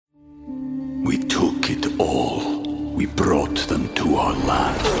We took it all. We brought them to our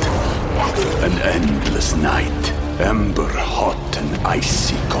land. An endless night, ember hot and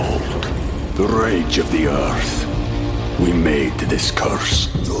icy cold. The rage of the earth. We made this curse.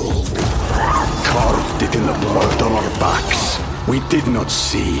 Carved it in the blood on our backs. We did not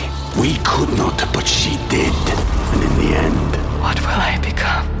see. We could not, but she did. And in the end... What will I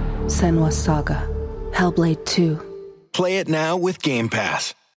become? Senua's Saga. Hellblade 2. Play it now with Game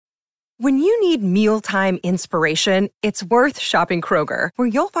Pass. When you need mealtime inspiration, it's worth shopping Kroger, where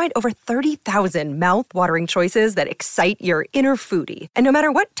you'll find over 30,000 mouth-watering choices that excite your inner foodie. And no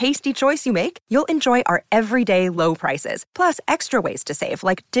matter what tasty choice you make, you'll enjoy our everyday low prices, plus extra ways to save,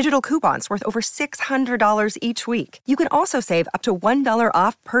 like digital coupons worth over $600 each week. You can also save up to $1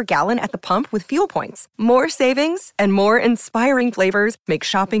 off per gallon at the pump with fuel points. More savings and more inspiring flavors make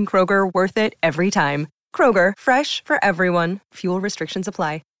shopping Kroger worth it every time. Kroger, fresh for everyone. Fuel restrictions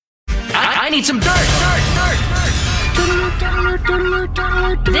apply. I need some dirt.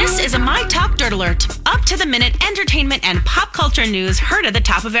 This is a My Talk Dirt Alert. Up to the minute entertainment and pop culture news heard at the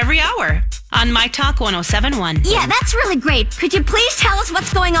top of every hour on My Talk 107.1. Yeah, that's really great. Could you please tell us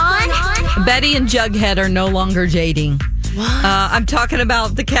what's going on? Betty and Jughead are no longer dating. What? I'm talking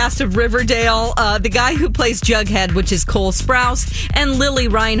about the cast of Riverdale, the guy who plays Jughead, which is Cole Sprouse, and Lily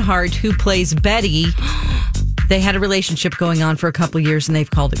Reinhart, who plays Betty. They had a relationship going on for a couple years, and they've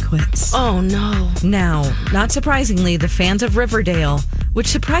called it quits. Oh, no. Now, not surprisingly, the fans of Riverdale, which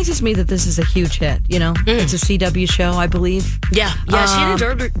surprises me that this is a huge hit, you know? It's a CW show, I believe. Yeah. Shannon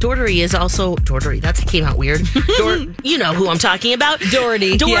Doherty is also... Doherty, that came out weird. You know who I'm talking about.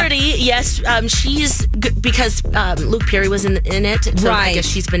 Doherty, yes. She's... Because Luke Perry was in it. So right. I guess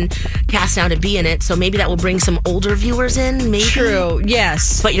she's been cast now to be in it. So maybe that will bring some older viewers in, maybe? True,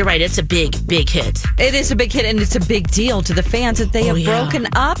 yes. But you're right, it's a big hit. It is a big hit, and it's a big deal to the fans that they have broken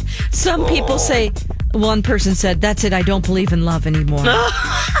up. Some people say, one person said, that's it, I don't believe in love anymore.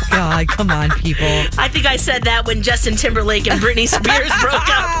 God, come on, people. I think I said that when Justin Timberlake and Britney Spears broke up.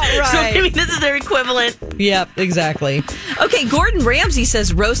 Right. So maybe this is their equivalent. Yep, exactly. Okay, Gordon Ramsay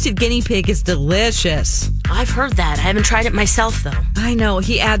says roasted guinea pig is delicious. I've heard that. I haven't tried it myself, though. I know.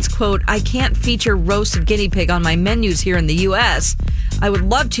 He adds, quote, I can't feature roasted guinea pig on my menus here in the U.S. I would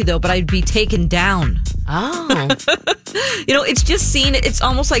love to, though, but I'd be taken down. Oh. You know, it's just seen, it's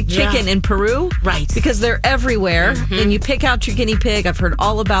almost like chicken in Peru. Right. Because they're everywhere, and you pick out your guinea pig. I've heard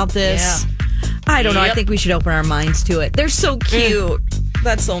all about this. Yeah. I don't know. I think we should open our minds to it. They're so cute.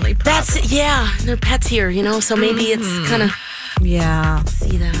 That's the only problem. They're pets here, you know, so maybe it's kind of... Yeah.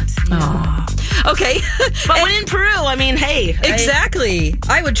 See that. Yeah. Okay. But when in Peru, I mean, hey. Exactly.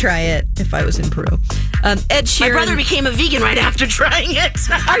 I would try it if I was in Peru. Ed Sheeran. My brother became a vegan right after trying it.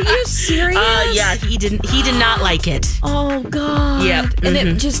 Are you serious? Yeah, he did not like it. Oh, God. Yeah. And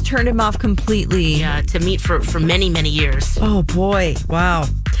it just turned him off completely. Yeah, to meat for many, many years. Oh, boy. Wow.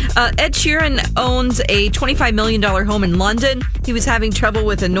 Ed Sheeran owns a $25 million home in London. He was having trouble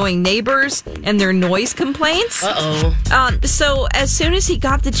with annoying neighbors and their noise complaints. Uh-oh. So as soon as he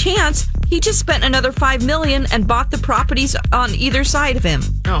got the chance, he just spent another $5 million and bought the properties on either side of him.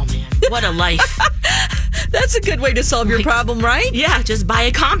 Oh, man. What a life. That's a good way to solve your problem, right? Yeah, just buy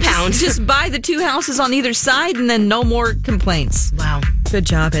a compound. Just buy the two houses on either side and then no more complaints. Wow. Good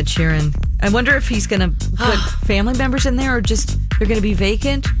job, Ed Sheeran. I wonder if he's going to put family members in there or just they're going to be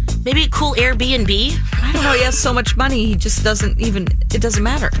vacant. Maybe a cool Airbnb. I don't know. He has so much money. He just doesn't even, it doesn't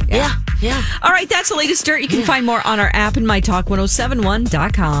matter. Yeah. All right. That's the latest dirt. You can find more on our app and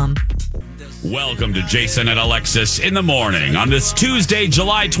mytalk1071.com. Welcome to Jason and Alexis in the morning on this Tuesday,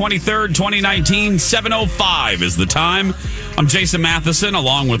 July 23rd, 2019. 7:05 is the time. I'm Jason Matheson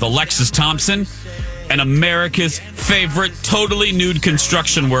along with Alexis Thompson and America's favorite totally nude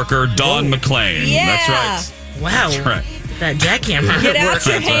construction worker, Dawn McClain. Yeah. That's right. Wow. That's right. That jackhammer. Get out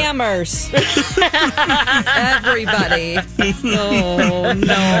your hammers. Everybody. Oh,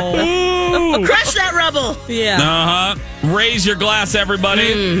 no. Crush that rubble. Yeah. Uh-huh. Raise your glass,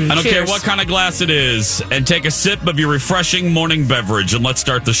 everybody. I don't care what kind of glass it is. And take a sip of your refreshing morning beverage. And let's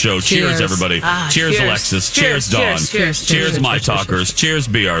start the show. Cheers, everybody. Cheers, Alexis. Cheers, Dawn. Cheers, my talkers. Cheers,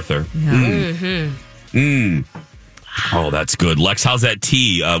 B. Arthur. Oh, that's good. Lex, how's that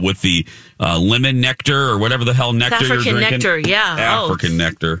tea with the lemon nectar or whatever the hell nectar you're drinking? African nectar, yeah. African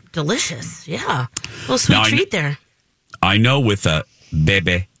nectar. Delicious, yeah. A little sweet treat there. I know with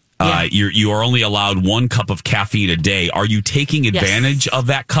Bebe, you are only allowed 1 cup of caffeine a day. Are you taking advantage of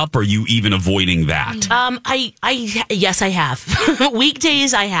that cup, or are you even avoiding that? Yes, I have.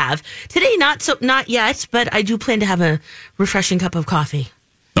 Weekdays, I have. Today, not yet, but I do plan to have a refreshing cup of coffee.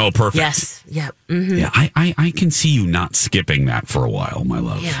 Oh, perfect. Yes. Yeah. Mm-hmm. Yeah, I can see you not skipping that for a while, my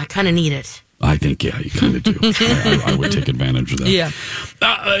love. Yeah, I kind of need it. I think, yeah, you kind of do. I would take advantage of that. Yeah.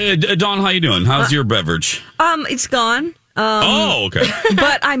 Dawn, how you doing? How's your beverage? It's gone. Okay.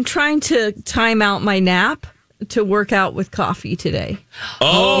 But I'm trying to time out my nap to work out with coffee today.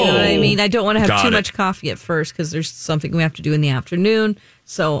 Oh. You know what I mean? I don't want to have Got too it. much coffee at first because there's something we have to do in the afternoon.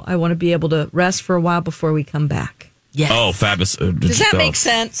 So I want to be able to rest for a while before we come back. Yes. Oh, fabulous. Does that make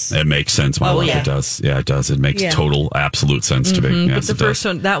sense? It makes sense, my love. yeah. It does. Yeah, it does. It makes total, absolute sense to me. Yes, But the first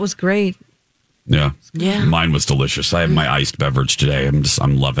one, that was great. Yeah. Yeah. Mine was delicious. I have my iced beverage today.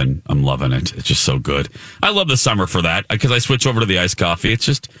 I'm loving it. It's just so good. I love the summer for that because I switch over to the iced coffee.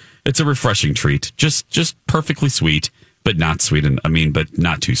 It's a refreshing treat. Just perfectly sweet, but not sweet. But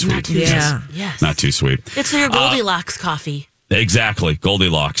not too sweet. Not too Yes. Yes. Not too sweet. It's your Goldilocks coffee. Exactly.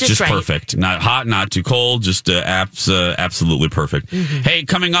 Goldilocks. Just right. perfect. Not hot, not too cold. Just absolutely perfect. Mm-hmm. Hey,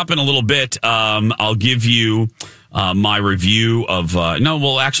 coming up in a little bit, I'll give you my review of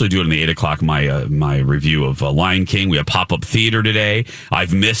we'll actually do it in the 8 o'clock. My review of Lion King. We have pop-up theater today.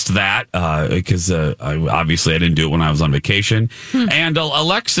 I've missed that because I didn't do it when I was on vacation. And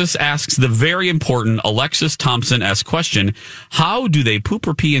Alexis asks the very important Alexis Thompson-esque question: how do they poop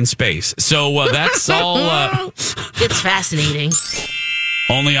or pee in space? So that's all. It's fascinating.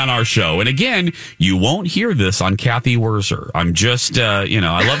 Only on our show. And again, you won't hear this on Kathy Wurzer. I'm just, I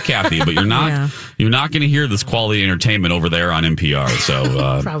love Kathy, but you're not going to hear this quality entertainment over there on NPR.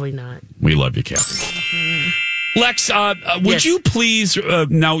 So Probably not. we love you, Kathy. Lex, would Yes. you please,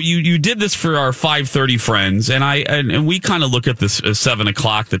 now you did this for our 5:30 friends, and we kind of look at this 7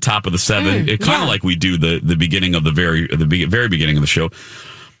 o'clock, the top of the 7, kind of like we do the beginning of the very beginning of the show.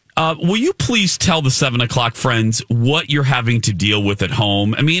 Will you please tell the 7 o'clock friends what you're having to deal with at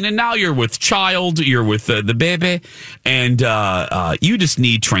home? I mean, and now you're with child, you're with the baby, and you just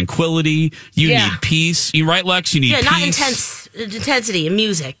need tranquility. You need peace. You right, Lex? You need peace. Not intensity and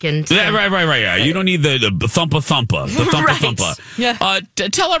music and Right. Yeah, you don't need the thumpa, the thumpa Right. thumpa. Yeah.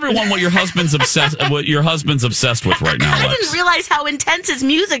 Tell everyone what your husband's obsessed with right now, I Lex. didn't realize how intense his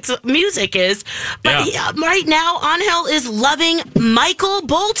music is, but right now, Angel is loving Michael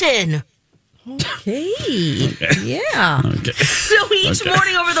Bolton. Okay. Yeah. Okay. So each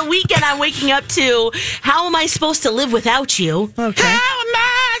morning over the weekend, I'm waking up to, how am I supposed to live without you? Okay. How am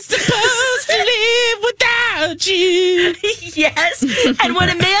I supposed to live without you? Yes. And when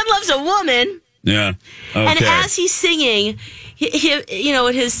a man loves a woman, Yeah. Okay. and as he's singing, he,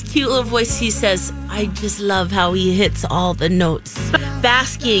 in his cute little voice, he says, I just love how he hits all the notes.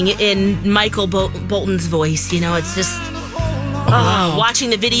 Basking in Michael Bolton's voice, it's just... watching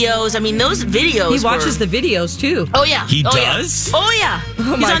the videos. I mean, those videos. He watches the videos too. Oh yeah, He does? Yeah. Oh yeah.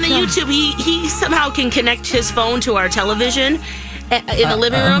 Oh, He's my on the God. YouTube. He somehow can connect his phone to our television in the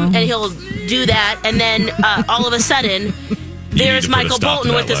living room, and he'll do that. And then all of a sudden, there's to put a Michael stop to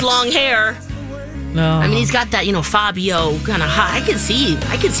Bolton that, with his Lex. long hair. No. I mean, he's got that Fabio kind of high. I can see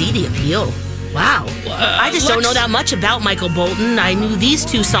the appeal. Wow. I just don't know that much about Michael Bolton. I knew these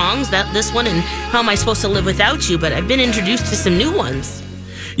two songs, this one and How Am I Supposed to Live Without You, but I've been introduced to some new ones.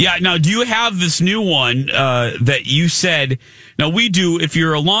 Yeah. Now, do you have this new one that you said? Now, we do. If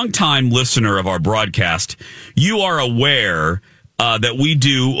you're a longtime listener of our broadcast, you are aware that we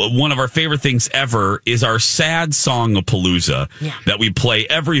do. One of our favorite things ever is our sad song of Palooza that we play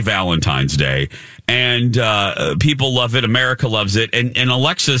every Valentine's Day. And people love it. America loves it. And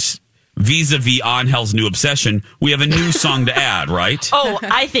Alexis, vis-a-vis Angel's new obsession, we have a new song to add, right? Oh,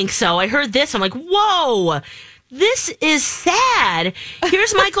 I think so. I heard this. I'm like, whoa, this is sad.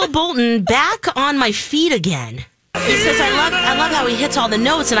 Here's Michael Bolton back on my feet again. He says, I love how he hits all the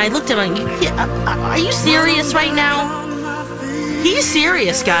notes. And I looked at him and are you serious right now? He's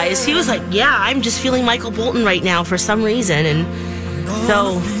serious, guys. He was like, yeah, I'm just feeling Michael Bolton right now for some reason. And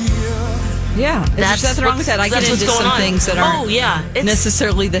so... Yeah, there's nothing wrong with that. I get into some things that aren't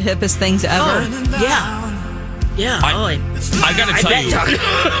necessarily the hippest things ever. Yeah. I got to tell you,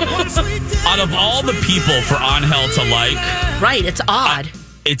 out of all the people for Angel to like, right? It's odd.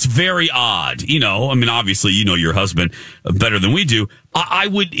 It's very odd. Obviously, your husband better than we do. I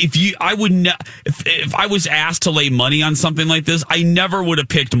would, if I was asked to lay money on something like this, I never would have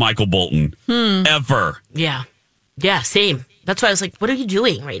picked Michael Bolton ever. Yeah, same. That's why I was like, what are you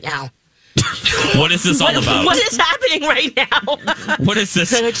doing right now? What is this all about? What is happening right now? What is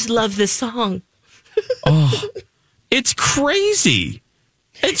this? I just love this song. It's crazy.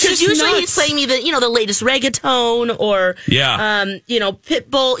 It's because just usually nuts. he's playing me the latest reggaeton or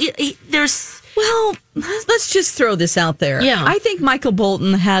Pitbull. There's Well, let's just throw this out there. Yeah. I think Michael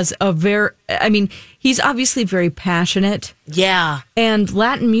Bolton has he's obviously very passionate. Yeah. And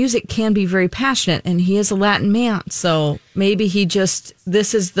Latin music can be very passionate, and he is a Latin man. So maybe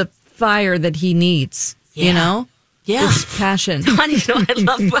this is the fire that he needs. You know. Yeah. This passion. Honey, I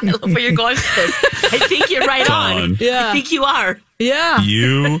love where you're going with this. I think you're right on. Yeah. I think you are. Yeah.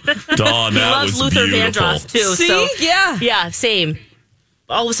 You, Dawn, that loves was Luther beautiful. Vandross, too. See? So, Yeah. Yeah, same.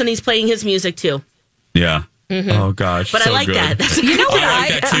 All of a sudden, he's playing his music, too. Yeah. Oh, gosh. But so I like good. that. That's a You know good what one. I like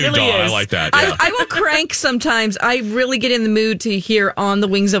that too, It really Dawn. I is. like that. Yeah. I will crank sometimes. I really get in the mood to hear On the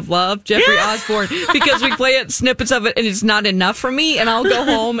Wings of Love, Jeffrey Osborne, because we play it, snippets of it, and it's not enough for me. And I'll go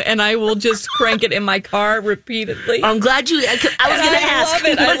home and I will just crank it in my car repeatedly. I'm glad you. I was going to ask. Love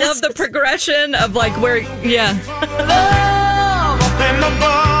it. I love the progression of like where, yeah.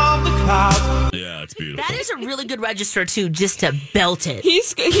 Yeah, it's beautiful. That is a really good register, too, just to belt it.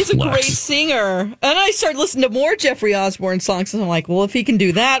 He's a Lex. great singer. And I started listening to more Jeffrey Osborne songs, and I'm like, well, if he can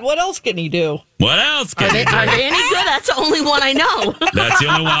do that, what else can he do? What else can you do? Are they any good? That's the only one I know. That's the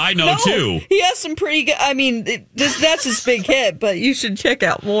only one I know, too. He has some pretty good. I mean, that's his big hit, but you should check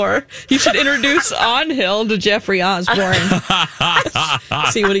out more. You should introduce On Hill to Jeffrey Osborne.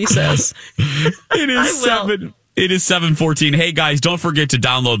 See what he says. It is 7. It is 7:14. Hey guys, don't forget to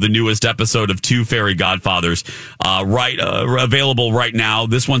download the newest episode of Two Fairy Godfathers. Available right now.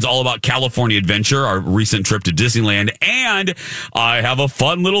 This one's all about California Adventure, our recent trip to Disneyland, and I have a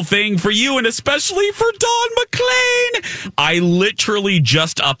fun little thing for you, and especially for Dawn McClain. I literally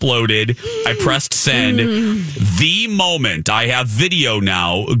just uploaded. I pressed send. The moment I have video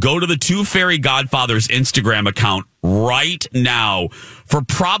now, go to the Two Fairy Godfathers Instagram account right now for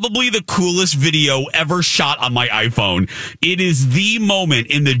probably the coolest video ever shot on my iPhone. It is the moment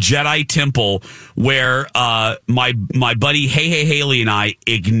in the Jedi Temple where my buddy Hey Haley and I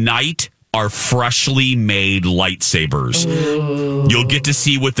ignite our freshly made lightsabers. Ooh. You'll get to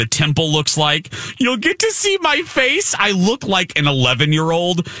see what the temple looks like. You'll get to see my face. I look like an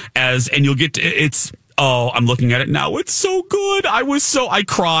 11-year-old and you'll get to, it's, oh, I'm looking at it now. It's so good. I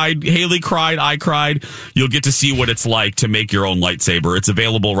cried. Haley cried. I cried. You'll get to see what it's like to make your own lightsaber. It's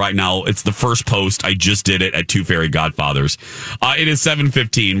available right now. It's the first post. I just did it at Two Fairy Godfathers. It is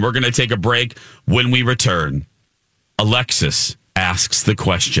 7:15. We're going to take a break. When we return, Alexis asks the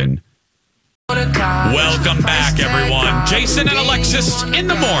question. Welcome back, everyone. Jason and Alexis in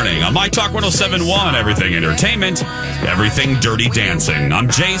the morning on My Talk 107.1, Everything Entertainment, Everything Dirty Dancing. I'm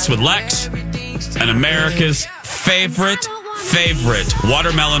Jace with Lex and America's favorite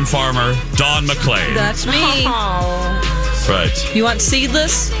watermelon farmer, Dawn McClain. That's me. Right. You want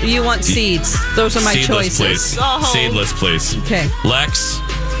seedless or you want seeds? Those are my Seedless, choices. please. Oh. Seedless, please. Okay. Lex?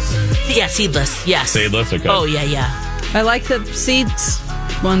 Yeah, seedless. Yes. Seedless, okay. Oh, yeah. I like the seeds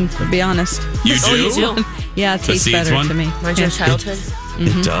one, to be honest. You do? Oh, you do? Yeah, it tastes seeds better one? to me. Reminds you of childhood?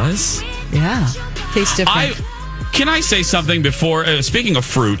 It does? Yeah. Tastes different. Can I say something before, speaking of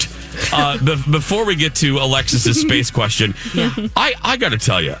fruit, before we get to Alexis's space question, I got to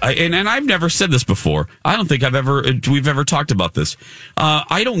tell you, and I've never said this before. I don't think we've ever talked about this.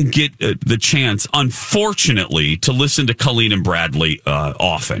 I don't get the chance, unfortunately, to listen to Colleen and Bradley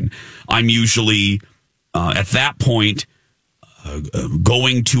often. I'm usually, at that point,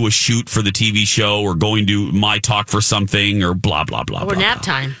 going to a shoot for the TV show or going to My Talk for something or blah, blah, blah. Or nap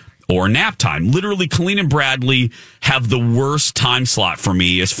time. Or nap time. Literally, Colleen and Bradley have the worst time slot for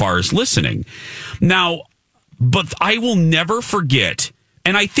me as far as listening. Now, but I will never forget,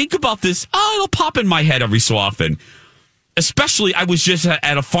 and I think about this, it'll pop in my head every so often. Especially, I was just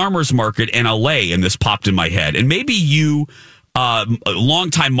at a farmer's market in LA, and this popped in my head. And maybe you,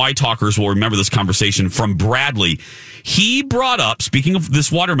 longtime My Talkers, will remember this conversation from Bradley. He brought up, speaking of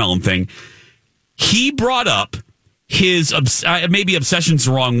this watermelon thing, he brought up his, maybe obsession's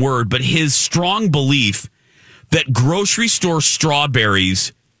the wrong word, but his strong belief that grocery store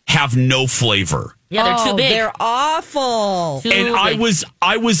strawberries have no flavor. Yeah, they're too big. They're awful. Too And big.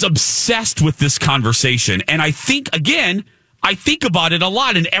 I was obsessed with this conversation. And I think about it a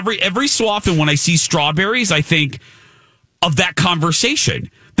lot. And every so often when I see strawberries, I think of that conversation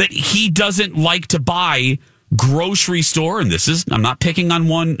that he doesn't like to buy grocery store, and I'm not picking on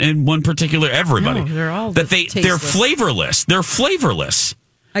one particular everybody. No, they're all that they're tasteless. flavorless. They're flavorless.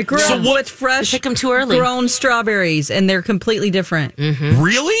 I grew up with fresh, pick them too early. grown strawberries, and they're completely different.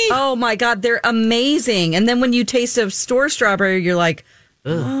 Really? Oh my God, they're amazing! And then when you taste a store strawberry, you're like,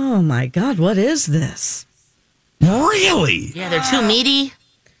 "Oh my God, what is this?" Really? Yeah, they're too meaty.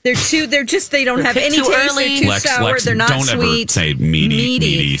 They don't have any too taste. early. They're too sour. Lex, they're not don't sweet. ever say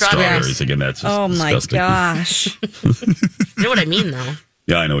meaty strawberries again. That's just oh my disgusting. gosh! You know what I mean, though.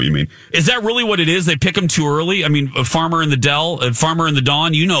 Yeah, I know what you mean. Is that really what it is? They pick them too early? I mean, a Farmer in the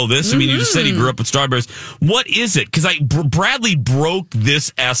Dawn, you know this. I mean, you just said he grew up with strawberries. What is it? Because Bradley broke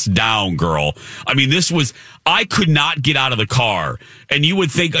this S down, girl. I mean, I could not get out of the car. And you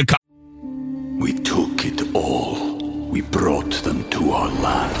would think brought them to our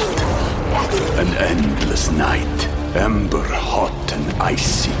land. An endless night, ember hot and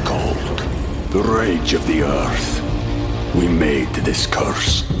icy cold. The rage of the earth. We made this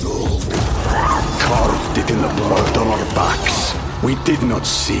curse. Carved it in the blood on our backs. We did not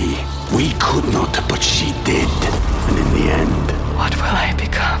see. We could not, but she did. And in the end, What will I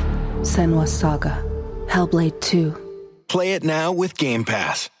become? Senua's Saga. Hellblade 2. Play it now with Game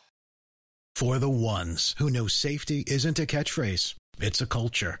Pass. For the ones who know safety isn't a catchphrase, it's a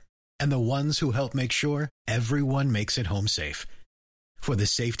culture. And the ones who help make sure everyone makes it home safe. For the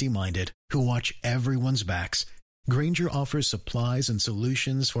safety-minded who watch everyone's backs, Grainger offers supplies and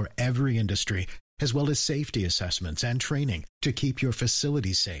solutions for every industry, as well as safety assessments and training to keep your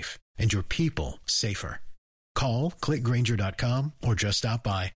facilities safe and your people safer. Call, clickgrainger.com, or just stop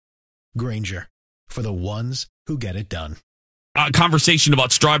by. Grainger, for the ones who get it done. Conversation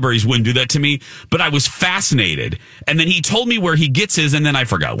about strawberries wouldn't do that to me, but I was fascinated. And then he told me where he gets his, and then I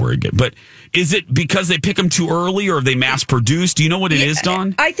forgot where he gets. But is it because they pick them too early, or are they mass produced? Do you know what it is,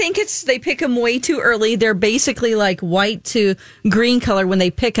 Dawn? I think they pick them way too early. They're basically like white to green color when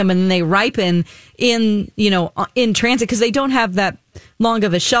they pick them, and then they ripen in transit because they don't have that long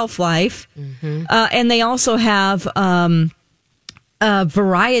of a shelf life. Mm-hmm. And they also have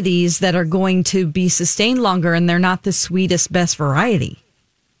varieties that are going to be sustained longer, and they're not the sweetest, best variety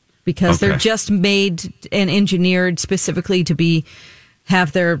because they're just made and engineered specifically to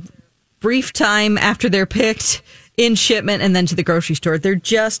have their brief time after they're picked in shipment and then to the grocery store. They're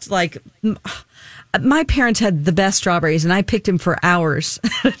just like, my parents had the best strawberries, and I picked them for hours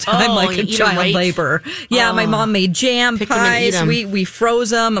at a time, like a child labor. Yeah, my mom made jam pies. We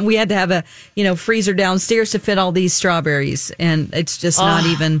froze them. We had to have a freezer downstairs to fit all these strawberries, and it's just not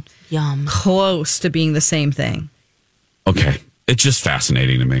even close to being the same thing. Okay, it's just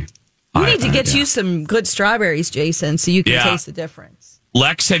fascinating to me. You need to get you some good strawberries, Jason, so you can taste the difference.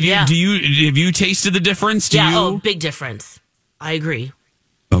 Lex, have you tasted the difference? Big difference. I agree.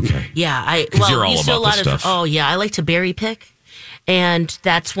 Okay. Yeah, you're all about this stuff. I like to berry pick, and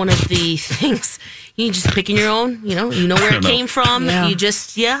that's one of the things you just pick in your own. You know where it came from. Yeah. You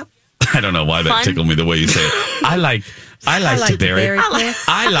just I don't know why that tickled me the way you say it. I like to berry.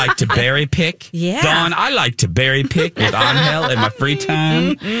 I like to berry pick. Yeah, Dawn, I like to berry pick with Angel in my free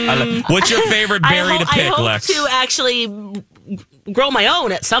time. What's your favorite berry to pick, Lex? I hope to actually grow my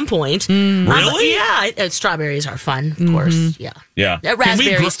own at some point. Really? Yeah. Strawberries are fun, of course. Yeah.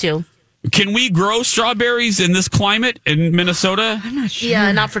 Raspberries too. Can we grow strawberries in this climate in Minnesota? I'm not sure.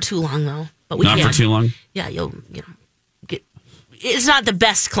 Yeah, not for too long though. But we can. Not for too long. Yeah, it's not the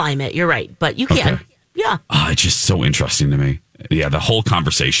best climate. You're right, but you can. Okay. Yeah. Oh, it's just so interesting to me. Yeah, the whole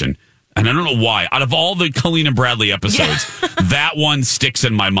conversation. And I don't know why. Out of all the Colleen and Bradley episodes, that one sticks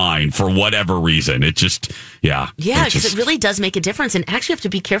in my mind for whatever reason. It just, Yeah, because it really does make a difference. And actually, you have to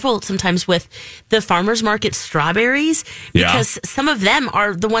be careful sometimes with the farmers market strawberries because some of them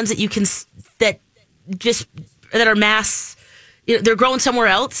are the ones that you can, that are mass. They're grown somewhere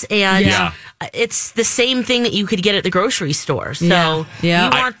else, and it's the same thing that you could get at the grocery store. So you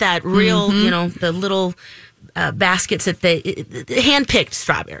want that real, the little baskets that hand-picked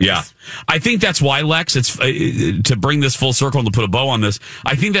strawberries. Yeah, I think that's why, Lex, it's to bring this full circle and to put a bow on this.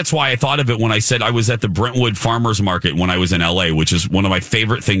 I think that's why I thought of it when I said I was at the Brentwood Farmers Market when I was in LA, which is one of my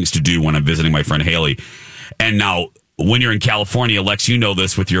favorite things to do when I'm visiting my friend Haley. And now, when you're in California, Lex, you know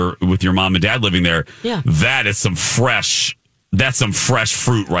this with your mom and dad living there. Yeah, that is some fresh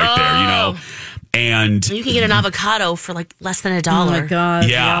fruit right there, And you can get an avocado for like less than $1. Oh my God!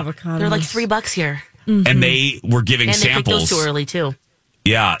 Yeah, they're like $3 here. Mm-hmm. And they were giving samples. And they picked those too early too.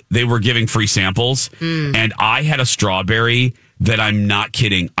 Yeah, they were giving free samples, and I had a strawberry that I'm not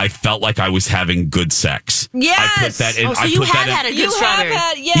kidding. I felt like I was having good sex. Yes, I put that in. Oh, so you had a good strawberry.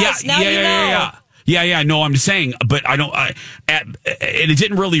 Yes, now you know. Yeah. No, I'm just saying, but I don't. And it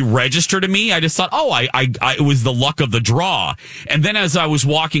didn't really register to me. I just thought, it was the luck of the draw. And then as I was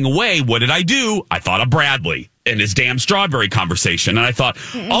walking away, what did I do? I thought of Bradley and his damn strawberry conversation, and I thought,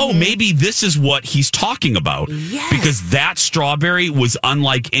 maybe this is what he's talking about, because that strawberry was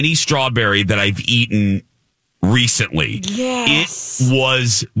unlike any strawberry that I've eaten recently. Yes. It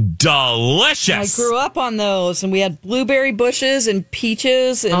was delicious. I grew up on those, and we had blueberry bushes and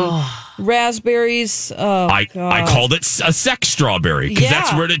peaches and raspberries. I called it a sex strawberry because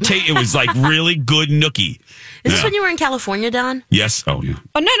that's where it was like really good nookie. Is this when you were in California, Don? Yes. Oh, yeah.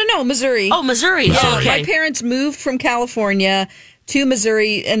 Oh, no, Missouri. Oh, Missouri. Yeah, okay. My parents moved from California to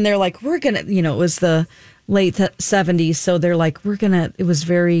Missouri, and they're like, we're going to, it was the late 70s, so they're like, it was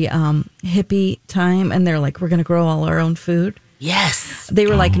very hippie time, and they're like, we're going to grow all our own food. Yes. They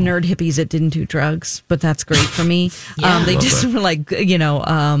were like nerd hippies that didn't do drugs, but that's great for me. They just were like,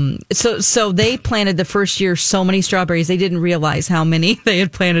 so they planted the first year so many strawberries, they didn't realize how many they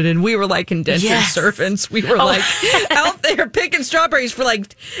had planted. And we were like indentured servants. We were like out there picking strawberries for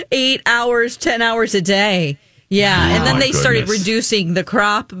like 8 hours, 10 hours a day. Yeah. And then they started reducing the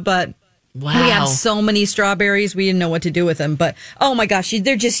crop, but we had so many strawberries, we didn't know what to do with them. But oh my gosh,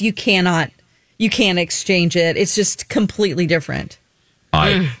 they're just, you can't exchange it. It's just completely different.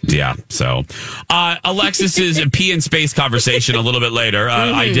 So Alexis's pee in space conversation a little bit later.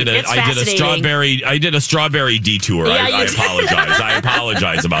 I did a strawberry detour. I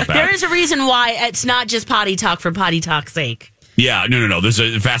apologize about that. There is a reason why it's not just potty talk for potty talk's sake. Yeah, no. There's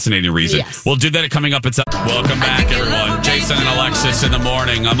a fascinating reason. Yes. We'll do that coming up. Welcome back, everyone. Jason and Alexis in the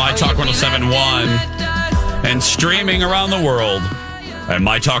morning on My Talk 107.1 and streaming around the world at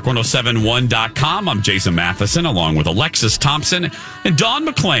MyTalk1071.com. I'm Jason Matheson along with Alexis Thompson and Dawn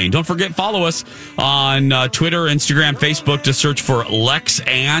McClain. Don't forget, follow us on Twitter, Instagram, Facebook. Just search for Lex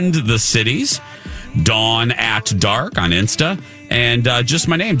and the Cities. Dawn at Dark on Insta. And just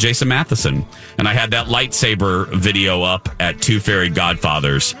my name, Jason Matheson. And I had that lightsaber video up at Two Fairy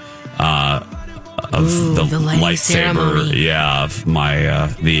Godfathers of the lightsaber. Ceremony. Yeah, of my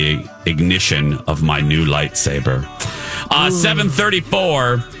the ignition of my new lightsaber.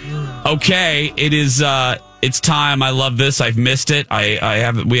 7:34. Okay, it is. It's time. I love this. I've missed it. I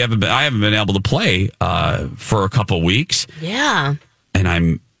haven't been able to play for a couple weeks. Yeah, and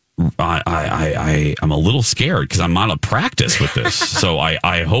I'm a little scared because I'm out of practice with this. So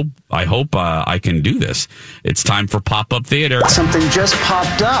I hope I can do this. It's time for Pop-Up Theater. Something just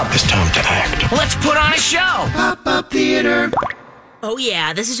popped up. It's time to act. Let's put on a show. Pop-Up Theater. Oh,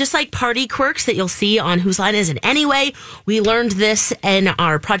 yeah. This is just like party quirks that you'll see on Whose Line Is It Anyway? We learned this in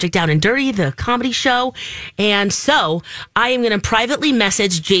our Project Down and Dirty, the comedy show. And so I am going to privately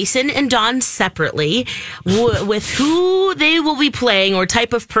message Jason and Dawn separately with who they will be playing or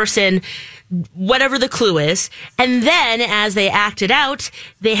type of person, whatever the clue is. And then as they act it out,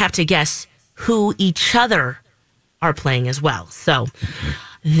 they have to guess who each other are playing as well. So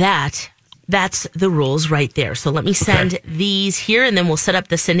that's the rules right there. So let me send these here, and then we'll set up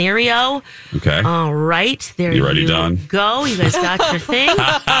the scenario. Okay. All right. There you ready, Dawn? Go. You guys got your thing? All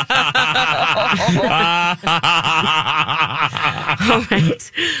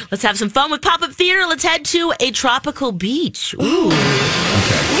right. Let's have some fun with Pop-Up Theater. Let's head to a tropical beach. Ooh. Okay. Ooh,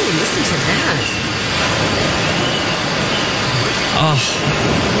 listen to that. Oh.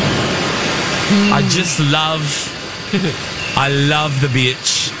 I love the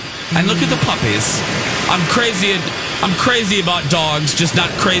beach. And look at the puppies. I'm crazy about dogs, just not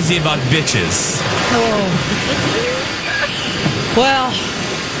crazy about bitches. Oh. Well,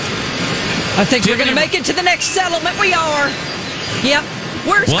 I think we're going to make it to the next settlement. We are. Yep.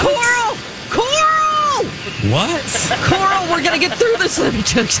 Where's Coral? Coral! What? Coral, we're going to get through this. Let me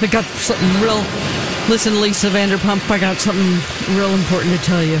tell you, I got something real. Listen, Lisa Vanderpump, I got something real important to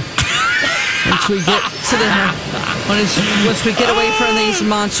tell you. Once we get to once we get away from these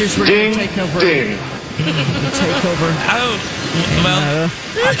monsters, we're going to take over. Take over. Oh, well,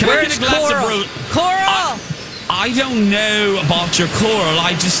 where's Coral? Coral! I don't know about your Coral.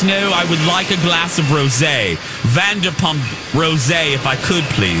 I just know I would like a glass of rosé. Vanderpump rosé, if I could,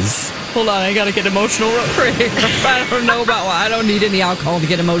 please. Hold on, I got to get emotional real quick. I don't know about why. I don't need any alcohol to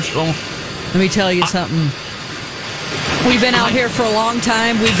get emotional. Let me tell you something. We've been out here for a long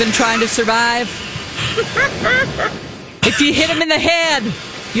time. We've been trying to survive. If you hit him in the head,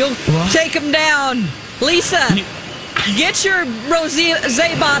 you'll take him down. Lisa, get your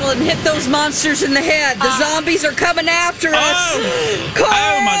rosé bottle and hit those monsters in the head. The zombies are coming after us.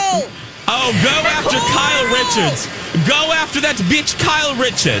 Carl! Go after Kyle Richards. Go after that bitch Kyle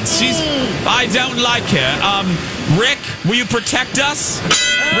Richards. I don't like her. Rick, will you protect us?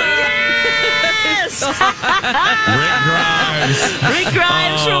 Rick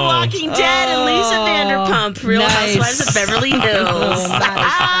Grimes from Walking Dead and Lisa Vanderpump, Real Housewives of Beverly Hills.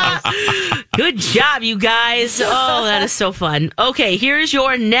 Good job, you guys. Oh, that is so fun. Okay, here's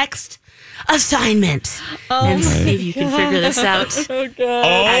your next assignment. And see if you can figure this out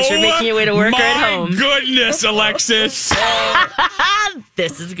as you're making your way to work or at home. My goodness, Alexis.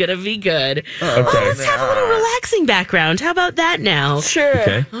 This is going to be good. Okay. Let's have a little relaxing background. How about that now? Sure.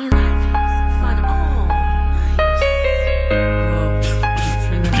 Okay. All right.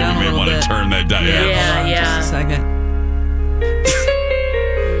 You may want to turn that down. Yeah. Just a second.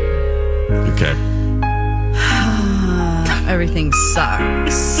 Okay. Everything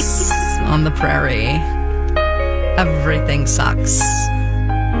sucks on the prairie. Everything sucks.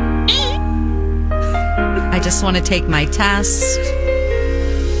 I just want to take my test.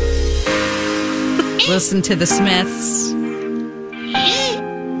 Listen to the Smiths.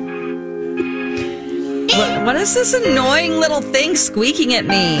 What is this annoying little thing squeaking at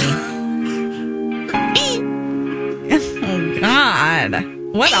me? Oh, God.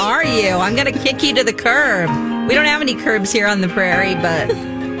 What are you? I'm going to kick you to the curb. We don't have any curbs here on the prairie, but...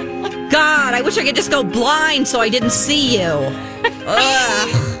 God, I wish I could just go blind so I didn't see you. Ugh.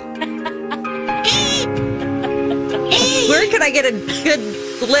 Where could I get a good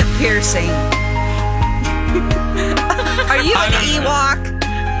lip piercing? Are you an Ewok?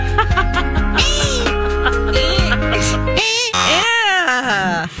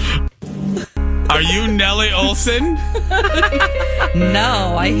 Yeah. Are you Nellie Olson?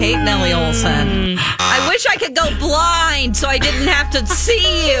 No, I hate Nellie Olson. I wish I could go blind so I didn't have to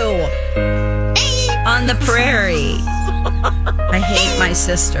see you on the prairie. I hate my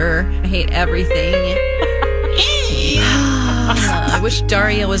sister. I hate everything. I wish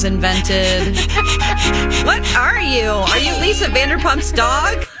Daria was invented. What are you? Are you Lisa Vanderpump's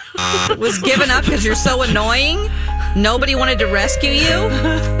dog? Was given up because you're so annoying? Nobody wanted to rescue you?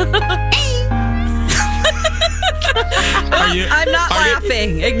 I'm not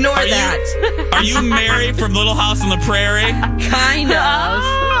laughing. Ignore that. Are you Mary from Little House on the Prairie? Kind of.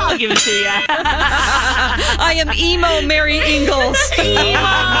 I'll give it to you. I am emo Mary Ingalls. Oh,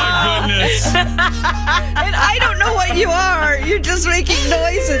 my goodness. And I don't know what you are. You're just making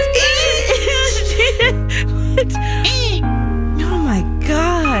noises. Oh, my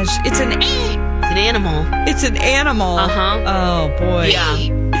gosh. It's an animal. It's an animal. Uh-huh. Oh, boy. Yeah.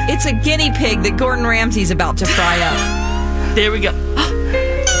 It's a guinea pig that Gordon Ramsay's about to fry up. There we go.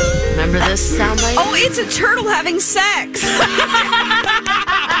 Remember this soundbite? Oh, it's a turtle having sex. Is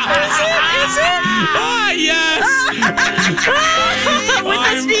it? Ah, yes. With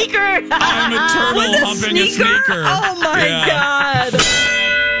the sneaker. I'm a turtle humping a sneaker. Oh, my God.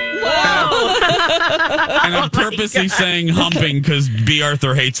 Wow. And I'm purposely saying humping because B.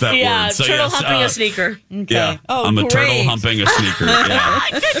 Arthur hates that word. So turtle yes, humping a sneaker. Okay. Yeah, Oh, I'm a great. turtle humping a sneaker. Yeah.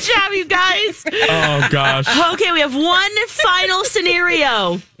 Good job, you guys. Oh, gosh. Okay, we have one final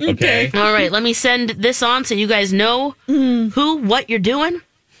scenario. Okay. All right, let me send this on so you guys know what you're doing.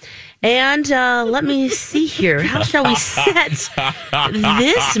 And let me see here. How shall we set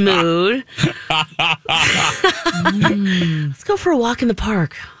this mood? Let's go for a walk in the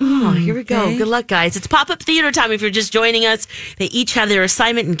park. Oh, here we go. Okay. Good luck, guys. It's pop-up theater time if you're just joining us. They each have their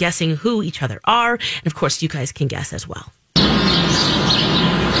assignment in guessing who each other are. And, of course, you guys can guess as well.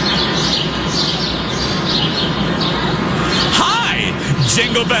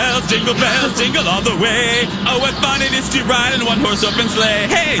 Jingle bells, jingle all the way. Oh, what fun it is to ride in a one-horse open sleigh.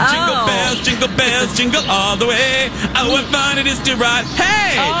 Hey, jingle bells, jingle all the way. Oh, what fun it is to ride.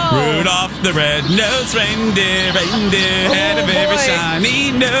 Hey, Rudolph the red-nosed reindeer had a very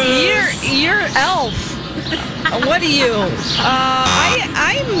shiny nose. You're elf. What are you?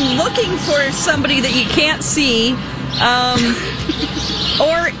 I'm looking for somebody that you can't see.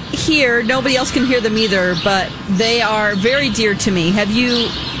 Or hear. Nobody else can hear them either, but they are very dear to me. Have you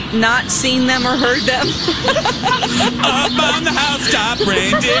not seen them or heard them? Up on the housetop,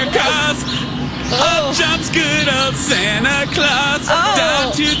 reindeer cars. Up jumps good old Santa Claus.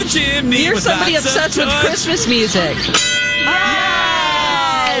 Down to the chimney. You're with somebody lots of obsessed with toys. Christmas music.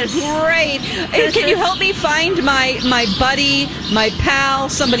 Yes! Great. Hey, can you help me find my buddy, my pal,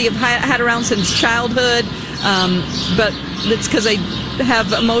 somebody I've had around since childhood, but it's because I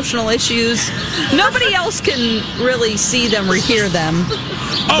have emotional issues. Nobody else can really see them or hear them.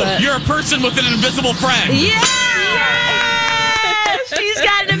 You're a person with an invisible friend. Yeah! She's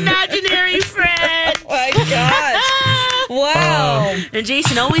got an imaginary friend. Oh, my gosh. Wow. And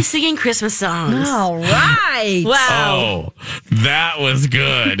Jason always singing Christmas songs. All right. Wow. Oh, that was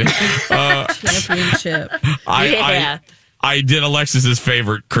good. Championship. I did Alexis's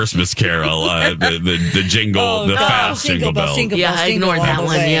favorite Christmas carol, the jingle, fast jingle bells. Yeah, I ignored that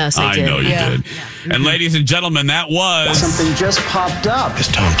one. Yes, I did. know you did. And ladies and gentlemen, that was... Something just popped up. It's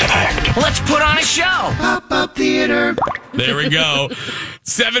time to act. Let's put on a show. Pop-up theater. There we go.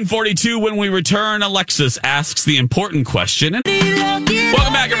 7:42 when we return, Alexis asks the important question.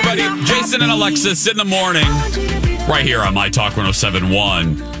 Welcome back, everybody. Jason and Alexis in the morning, right here on My Talk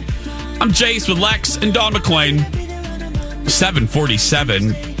 107.1. I'm Jace with Lex and Dawn McClain.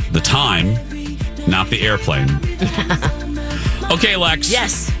 7:47, the time, not the airplane. Okay, Lex.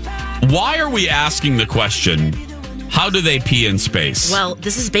 Yes. Why are we asking the question, How do they pee in space? Well,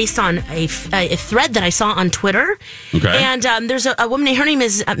 this is based on a thread that I saw on Twitter. Okay. And there's a woman, her name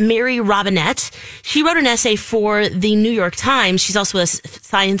is Mary Robinette. She wrote an essay for the New York Times. She's also a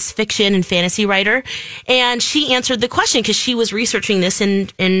science fiction and fantasy writer. And she answered the question because she was researching this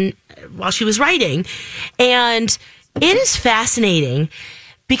while she was writing. And it is fascinating.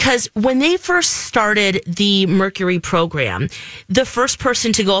 Because when they first started the Mercury program, the first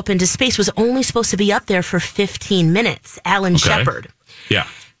person to go up into space was only supposed to be up there for 15 minutes, Alan Shepard. Yeah.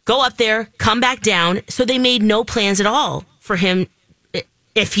 Go up there, come back down. So they made no plans at all for him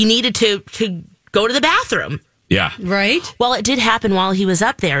if he needed to go to the bathroom. Yeah. Right. Well, it did happen while he was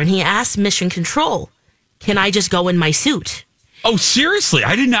up there, and he asked Mission Control, can I just go in my suit? Oh, seriously?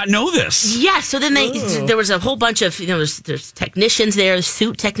 I did not know this. Yeah, so then there was a whole bunch of, there's technicians there,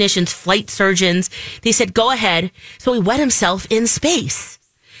 suit technicians, flight surgeons. They said, go ahead. So he wet himself in space.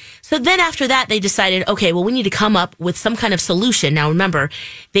 So then after that, they decided, okay, well, we need to come up with some kind of solution. Now, remember,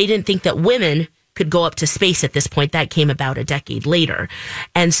 they didn't think that women could go up to space at this point. That came about a decade later.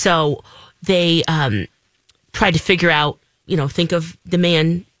 And so they tried to figure out, think of the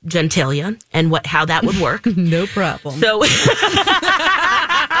man genitalia and how that would work. No problem. So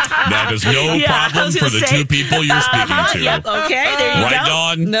that is no problem for the two people you're speaking to. Yep, okay, there you go. Right,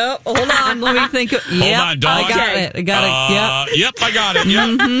 Dawn? No, hold on. Let me think. Hold on, Dawn. I got it. Yep, I got it. Yep.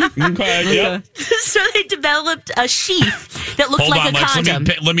 Mm-hmm. Okay, yep. So they developed a sheath that looked like a condom.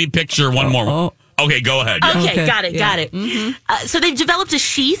 Let me picture one more. Okay, go ahead. Okay, got it. Mm-hmm. So they developed a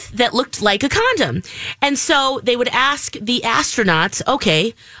sheath that looked like a condom. And so they would ask the astronauts,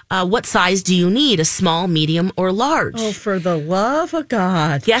 okay, what size do you need? A small, medium, or large? Oh, for the love of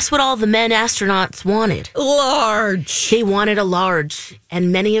God. Guess what all the men astronauts wanted? Large. They wanted a large,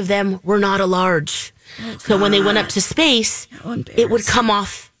 and many of them were not a large. Oh, so when they went up to space, it would come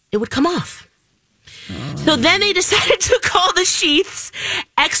off. It would come off. Oh. So then they decided to call the sheaths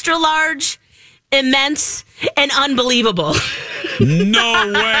extra large, immense, and unbelievable.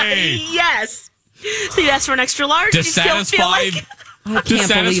 No way. Yes. So you asked for an extra large. To satisfy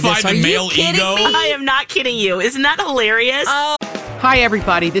the male ego. I am not kidding you. Isn't that hilarious? Oh. Hi,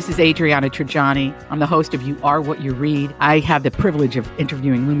 everybody. This is Adriana Trajani. I'm the host of You Are What You Read. I have the privilege of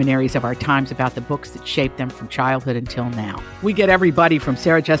interviewing luminaries of our times about the books that shaped them from childhood until now. We get everybody from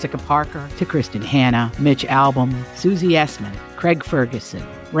Sarah Jessica Parker to Kristen Hanna, Mitch Albom, Susie Essman, Craig Ferguson,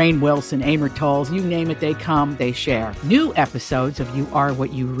 Rainn Wilson, Amor Tolls, you name it, they come, they share. New episodes of You Are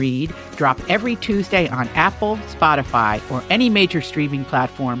What You Read drop every Tuesday on Apple, Spotify, or any major streaming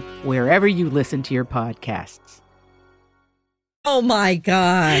platform wherever you listen to your podcasts. Oh my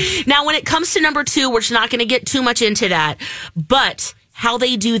gosh. Now, when it comes to number 2, we're not going to get too much into that, but how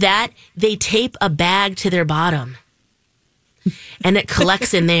they do that, they tape a bag to their bottom. And it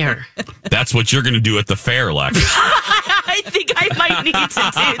collects in there. That's what you're going to do at the fair, Lex. I think I might need to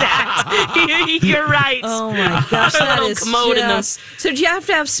do that. You're right. Oh my gosh, that is just... So do you have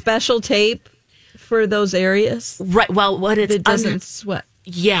to have special tape for those areas? Right. Well, what it doesn't sweat.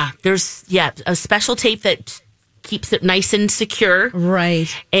 Yeah, there's a special tape that keeps it nice and secure. Right.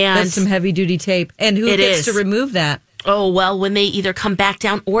 And that's some heavy duty tape. And who gets to remove that? Oh, well, when they either come back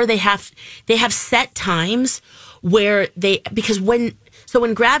down or they have set times where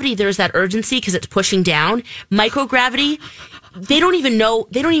in gravity, there's that urgency because it's pushing down. Microgravity, they don't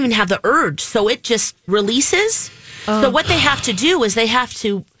even have the urge. So it just releases. Oh. So what they have to do is they have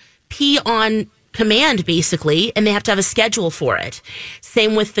to pee on command, basically, and they have to have a schedule for it.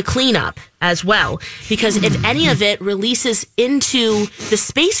 Same with the cleanup as well. Because if any of it releases into the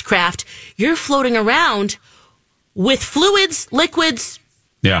spacecraft, you're floating around with fluids, liquids,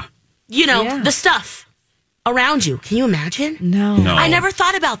 the stuff around you. Can you imagine? No. I never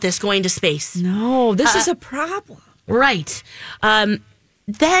thought about this going to space. No, this is a problem. Right. Then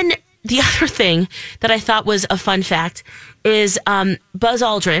the other thing that I thought was a fun fact is Buzz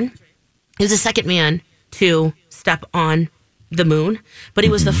Aldrin is the second man to step on the moon, but he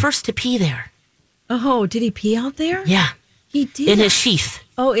was the first to pee there. Oh, did he pee out there? Yeah. He did? In his sheath.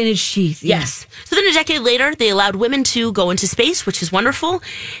 Oh, in his sheath. Yes. So then a decade later, they allowed women to go into space, which is wonderful.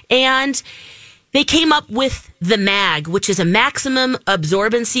 And they came up with the MAG, which is a maximum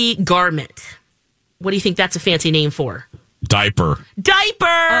absorbency garment. What do you think that's a fancy name for? Diaper.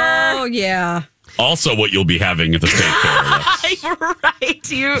 Oh, yeah. Also what you'll be having at the state fair. Right.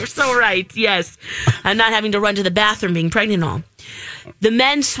 You're so right. Yes. I'm not having to run to the bathroom being pregnant and all. The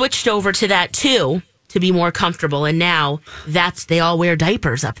men switched over to that, too, to be more comfortable. And now they all wear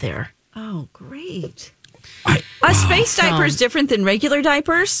diapers up there. Oh, great. Are space diapers different than regular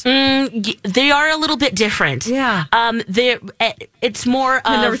diapers? They are a little bit different. Yeah. It's more of...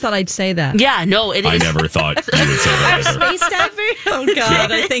 I never thought I'd say that. Yeah, no, it is. I never thought you would say that either. Space diaper? Oh,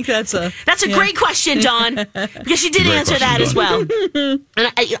 God. I think that's a great question, Dawn, because she did answer that as well. And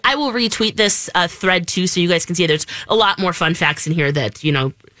I will retweet this thread, too, so you guys can see there's a lot more fun facts in here that,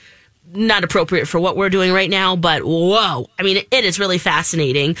 not appropriate for what we're doing right now, but whoa. I mean, it is really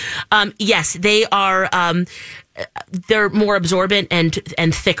fascinating. Yes, they are... they're more absorbent and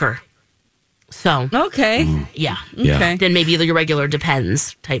thicker. So okay, yeah, okay. Then maybe your regular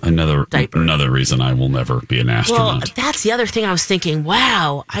Depends type diaper. Another reason I will never be an astronaut. Well, that's the other thing I was thinking.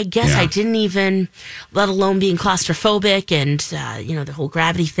 Wow, I guess I didn't even, let alone being claustrophobic and the whole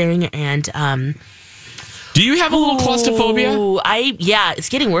gravity thing and. Do you have a little claustrophobia? It's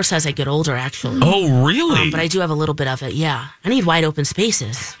getting worse as I get older, actually. Oh, really? But I do have a little bit of it, yeah. I need wide open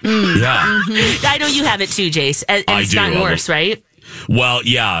spaces. Yeah. I know you have it too, Jace. And it's gotten worse, right? Well,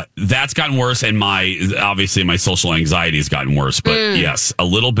 yeah, that's gotten worse. And obviously my social anxiety has gotten worse. But yes, a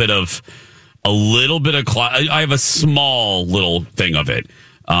little bit of I have a small little thing of it.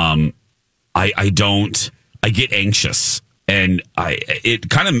 I get anxious. And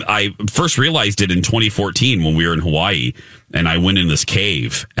I first realized it in 2014 when we were in Hawaii and I went in this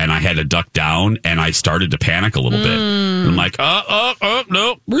cave and I had to duck down and I started to panic a little bit. And I'm like,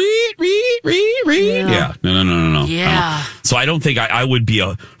 no, read. Yeah. No. Yeah. So I don't think I would be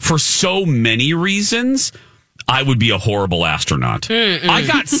for so many reasons, I would be a horrible astronaut. I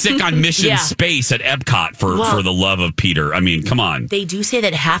got sick on Mission Space at Epcot for the love of Peter. I mean, come on. They do say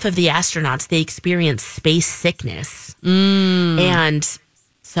that half of the astronauts, they experience space sickness. And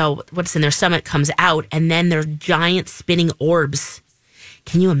so what's in their stomach comes out, and then they're giant spinning orbs.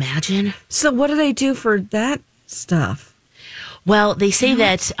 Can you imagine? So what do they do for that stuff? Well, they say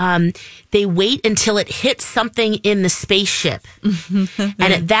that they wait until it hits something in the spaceship, and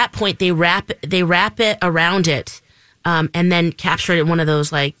at that point they wrap it around it, and then capture it in one of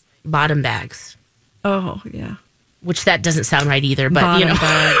those like bottom bags. Oh yeah, which that doesn't sound right either. But bottom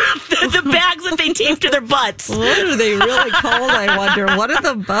the bags that they tape to their butts. What are they really called? I wonder. What are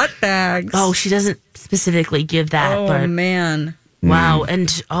the butt bags? Oh, she doesn't specifically give that. Oh man. Wow,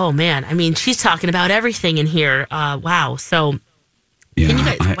 and oh man, I mean, she's talking about everything in here. Wow, so. Yeah, can you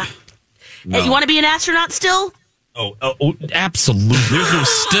guys? You want to be an astronaut still? Oh, absolutely. There's no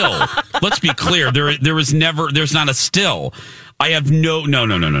still. Let's be clear. There's not a still. I have none.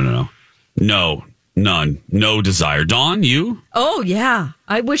 No desire. Dawn, you? Oh yeah.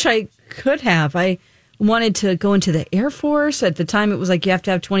 I wish I could have. I wanted to go into the Air Force. At the time, it was like you have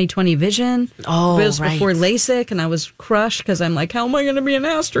to have 20/20 vision. Oh, it was right. before LASIK, and I was crushed because I'm like, how am I going to be an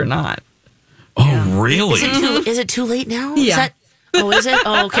astronaut? Oh, really? Is it too late now? Yeah. Is it?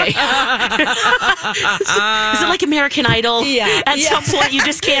 Oh, okay. Is it like American Idol? Yeah. At some point, you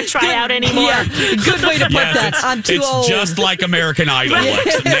just can't try out anymore. Yeah. Good way to put that. I'm too old. It's just like American Idol.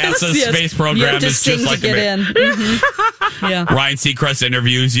 NASA's space program is just like American. Yeah. Ryan Seacrest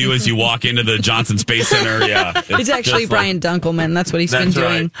interviews you as you walk into the Johnson Space Center. Yeah. It's actually Brian Dunkelman. That's what he's been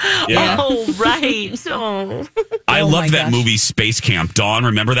doing. Right. Yeah. Oh, right. Oh. I love that movie, Space Camp. Dawn,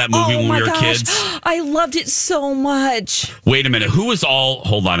 remember that movie when we were kids? I loved it so much. Wait a minute. Who was all?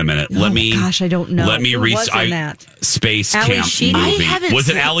 Hold on a minute. Gosh, I don't know. Let me read that Space Ali Camp Sheedy? movie. Was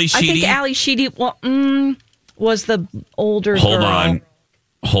it Ali Sheedy? I think Ali Sheedy was the older Hold girl.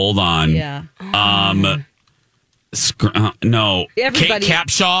 Hold on. Yeah. No. Everybody. Kate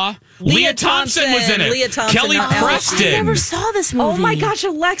Capshaw. Leah Thompson was in it. Leah Thompson, Kelly Preston. I never saw this movie. Oh my gosh,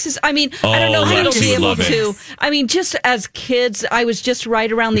 Alexis. I mean, I don't know how you'll be able to. I mean, just as kids, I was just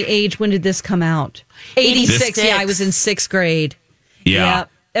right around the age. When did this come out? 86. Yeah, I was in 6th grade. Yeah.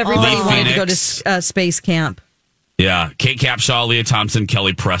 Everybody wanted to go to space camp. Yeah. Kate Capshaw, Leah Thompson,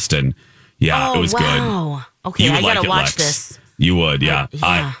 Kelly Preston. Yeah, it was good. Wow. Okay, I gotta watch this. You would, yeah.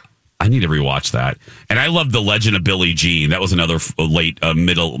 I need to rewatch that. And I love The Legend of Billie Jean. That was another late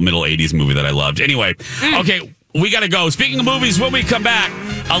middle 80s movie that I loved. Anyway, okay, we got to go. Speaking of movies, when we come back,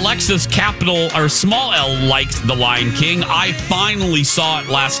 Alexis Small L liked The Lion King. I finally saw it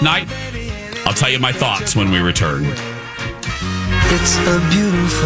last night. I'll tell you my thoughts when we return. It's a beautiful